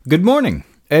Good morning.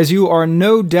 As you are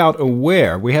no doubt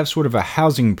aware, we have sort of a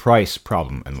housing price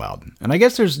problem in Loudoun. And I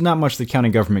guess there's not much the county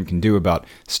government can do about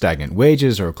stagnant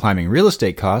wages or climbing real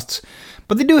estate costs,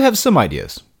 but they do have some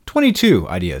ideas. 22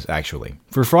 ideas, actually.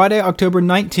 For Friday, October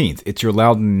 19th, it's your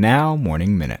Loudoun Now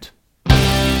Morning Minute.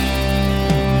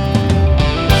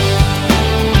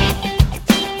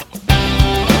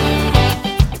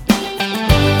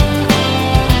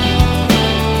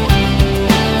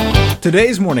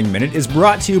 Today's Morning Minute is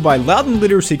brought to you by Loudoun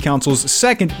Literacy Council's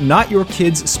second Not Your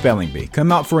Kids Spelling Bee.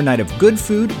 Come out for a night of good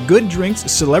food, good drinks,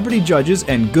 celebrity judges,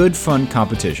 and good fun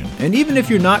competition. And even if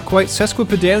you're not quite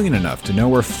sesquipedalian enough to know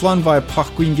where Flunvi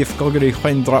Pachquingif Gogari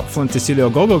Huendrop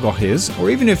Flanticilio Gogogoh is,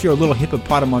 or even if you're a little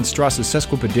hippopotamonstrossus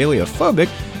sesquipedalia-phobic,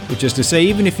 which is to say,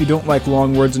 even if you don't like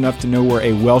long words enough to know where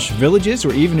a Welsh village is,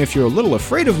 or even if you're a little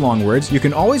afraid of long words, you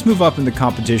can always move up in the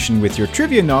competition with your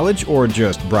trivia knowledge or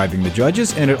just bribing the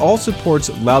judges, and it all supports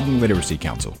Loudoun Literacy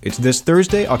Council. It's this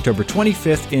Thursday, October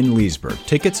 25th in Leesburg.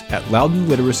 Tickets at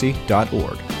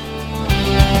loudounliteracy.org.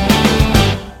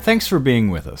 Thanks for being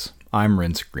with us. I'm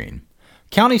Rence Green.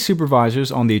 County supervisors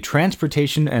on the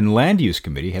Transportation and Land Use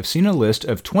Committee have seen a list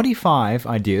of 25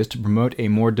 ideas to promote a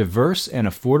more diverse and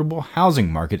affordable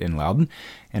housing market in Loudoun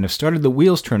and have started the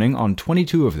wheels turning on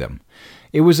 22 of them.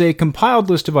 It was a compiled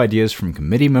list of ideas from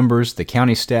committee members, the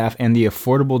county staff, and the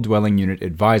Affordable Dwelling Unit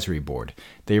Advisory Board.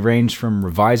 They range from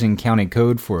revising county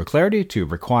code for clarity to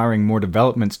requiring more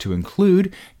developments to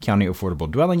include county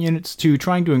affordable dwelling units to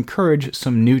trying to encourage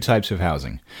some new types of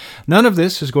housing. None of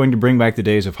this is going to bring back the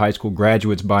days of high school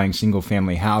graduates buying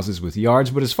single-family houses with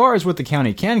yards, but as far as what the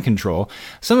county can control,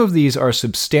 some of these are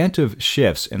substantive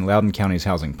shifts in Loudoun County's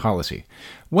housing policy.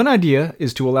 One idea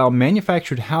is to allow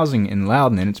manufactured housing in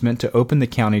Loudoun, and it's meant to open the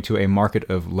county to a market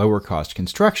of lower-cost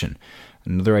construction.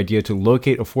 Another idea to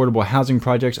locate affordable housing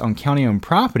projects on county-owned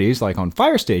properties, like on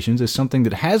fire stations, is something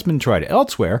that has been tried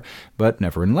elsewhere, but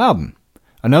never in Loudoun.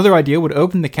 Another idea would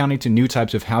open the county to new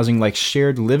types of housing like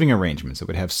shared living arrangements that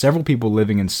would have several people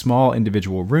living in small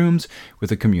individual rooms with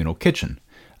a communal kitchen.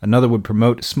 Another would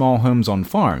promote small homes on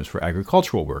farms for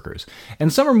agricultural workers.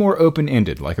 And some are more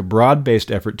open-ended, like a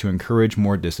broad-based effort to encourage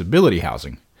more disability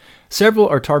housing. Several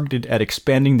are targeted at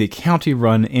expanding the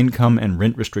county-run income and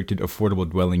rent-restricted affordable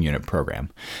dwelling unit program.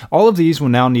 All of these will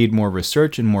now need more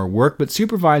research and more work, but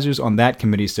supervisors on that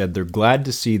committee said they're glad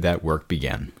to see that work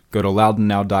begin. Go to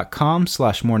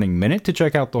loudounnow.com/morningminute to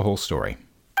check out the whole story.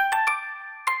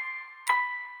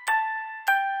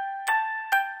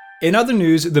 In other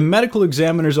news, the medical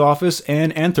examiner's office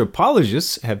and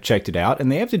anthropologists have checked it out,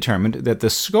 and they have determined that the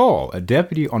skull a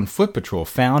deputy on foot patrol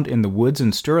found in the woods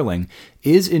in Sterling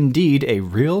is indeed a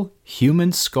real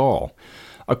human skull.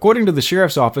 According to the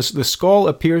sheriff's office, the skull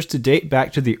appears to date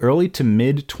back to the early to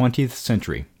mid-20th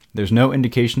century. There's no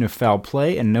indication of foul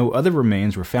play, and no other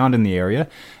remains were found in the area.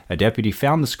 A deputy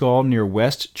found the skull near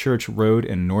West Church Road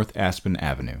and North Aspen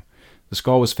Avenue. The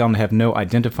skull was found to have no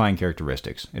identifying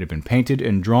characteristics. It had been painted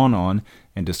and drawn on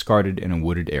and discarded in a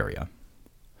wooded area.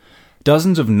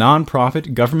 Dozens of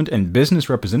nonprofit, government, and business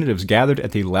representatives gathered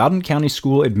at the Loudoun County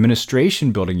School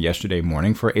Administration Building yesterday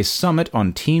morning for a summit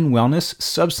on teen wellness,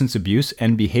 substance abuse,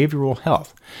 and behavioral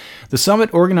health. The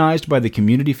summit, organized by the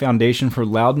Community Foundation for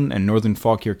Loudoun and Northern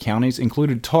Fauquier counties,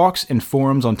 included talks and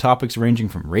forums on topics ranging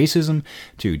from racism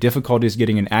to difficulties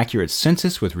getting an accurate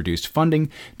census with reduced funding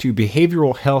to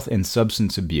behavioral health and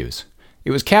substance abuse.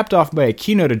 It was capped off by a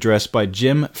keynote address by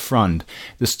Jim Frund,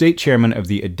 the state chairman of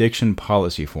the Addiction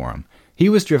Policy Forum. He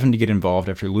was driven to get involved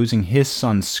after losing his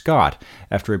son Scott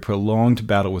after a prolonged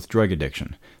battle with drug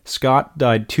addiction. Scott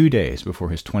died 2 days before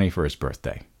his 21st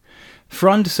birthday.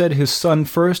 Frund said his son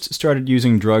first started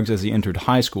using drugs as he entered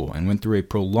high school and went through a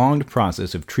prolonged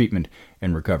process of treatment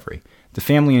and recovery. The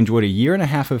family enjoyed a year and a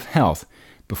half of health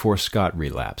before Scott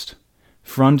relapsed.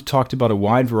 Frund talked about a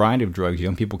wide variety of drugs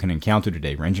young people can encounter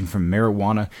today, ranging from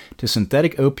marijuana to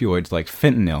synthetic opioids like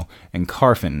fentanyl and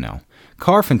carfentanil.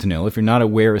 Carfentanil, if you're not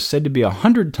aware, is said to be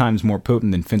 100 times more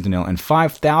potent than fentanyl and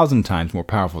 5,000 times more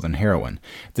powerful than heroin.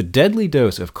 The deadly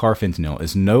dose of carfentanil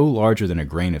is no larger than a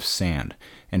grain of sand,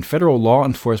 and federal law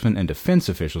enforcement and defense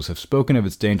officials have spoken of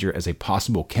its danger as a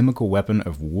possible chemical weapon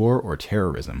of war or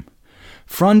terrorism.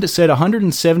 Frund said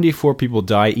 174 people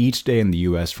die each day in the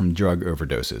U.S. from drug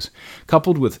overdoses.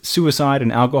 Coupled with suicide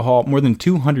and alcohol, more than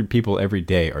 200 people every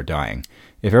day are dying.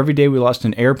 If every day we lost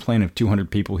an airplane of 200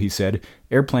 people, he said,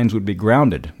 airplanes would be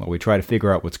grounded while we try to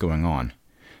figure out what's going on.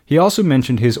 He also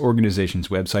mentioned his organization's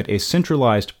website, a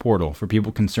centralized portal for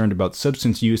people concerned about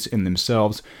substance use in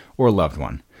themselves or a loved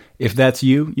one. If that's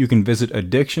you, you can visit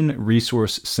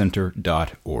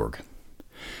addictionresourcecenter.org.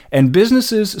 And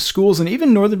businesses, schools, and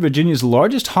even Northern Virginia's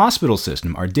largest hospital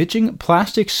system are ditching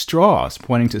plastic straws,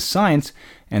 pointing to science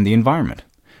and the environment.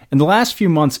 In the last few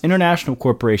months, international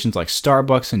corporations like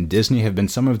Starbucks and Disney have been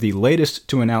some of the latest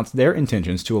to announce their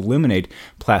intentions to eliminate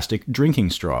plastic drinking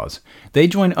straws. They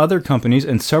join other companies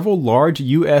and several large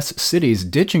U.S. cities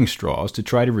ditching straws to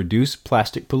try to reduce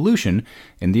plastic pollution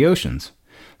in the oceans.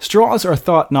 Straws are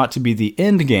thought not to be the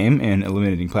end game in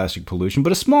eliminating plastic pollution,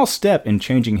 but a small step in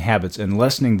changing habits and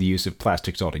lessening the use of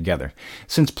plastics altogether.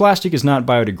 Since plastic is not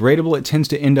biodegradable, it tends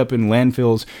to end up in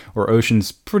landfills or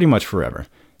oceans pretty much forever.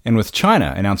 And with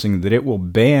China announcing that it will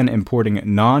ban importing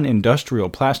non-industrial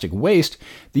plastic waste,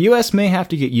 the U.S. may have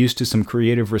to get used to some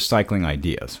creative recycling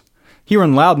ideas. Here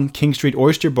in Loudoun, King Street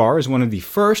Oyster Bar is one of the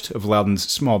first of Loudoun's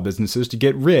small businesses to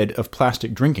get rid of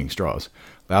plastic drinking straws.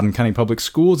 Loudoun County Public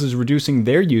Schools is reducing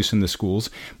their use in the schools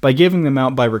by giving them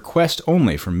out by request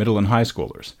only for middle and high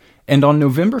schoolers. And on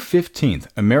November 15th,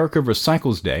 America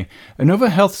Recycles Day, Inova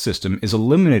Health System is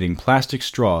eliminating plastic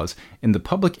straws in the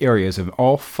public areas of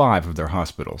all 5 of their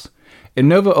hospitals.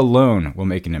 Inova alone will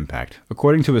make an impact.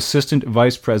 According to Assistant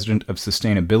Vice President of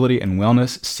Sustainability and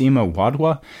Wellness, Seema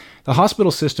Wadhwa, the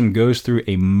hospital system goes through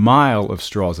a mile of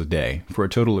straws a day for a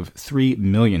total of 3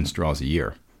 million straws a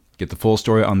year. Get the full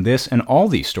story on this and all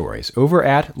these stories over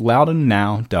at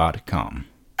loudounnow.com.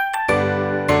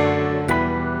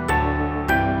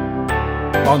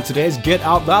 On today's Get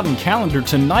Out Loudoun calendar,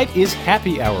 tonight is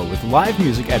Happy Hour with live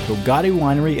music at Bugatti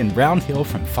Winery in Round Hill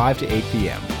from 5 to 8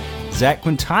 p.m. Zach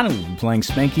Quintana will be playing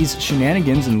Spanky's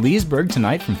Shenanigans in Leesburg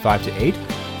tonight from 5 to 8.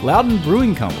 Loudon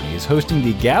Brewing Company is hosting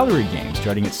the Gallery Game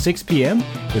starting at 6 p.m.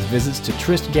 with visits to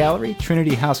Trist Gallery,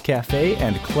 Trinity House Cafe,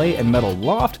 and Clay and Metal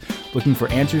Loft, looking for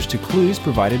answers to clues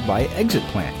provided by Exit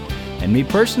Plan. And me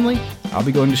personally, I'll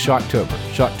be going to Shocktober,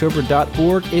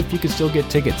 shocktober.org if you can still get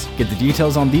tickets. Get the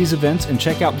details on these events and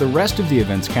check out the rest of the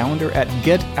events calendar at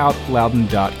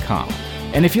getoutloudon.com.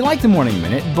 And if you like the Morning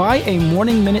Minute, buy a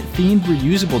Morning Minute themed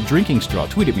reusable drinking straw.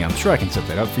 Tweet at me, I'm sure I can set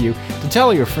that up for you, to tell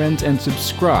all your friends, and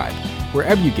subscribe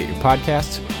wherever you get your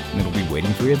podcasts, and it'll be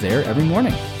waiting for you there every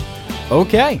morning.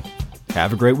 Okay,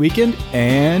 have a great weekend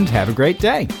and have a great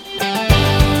day.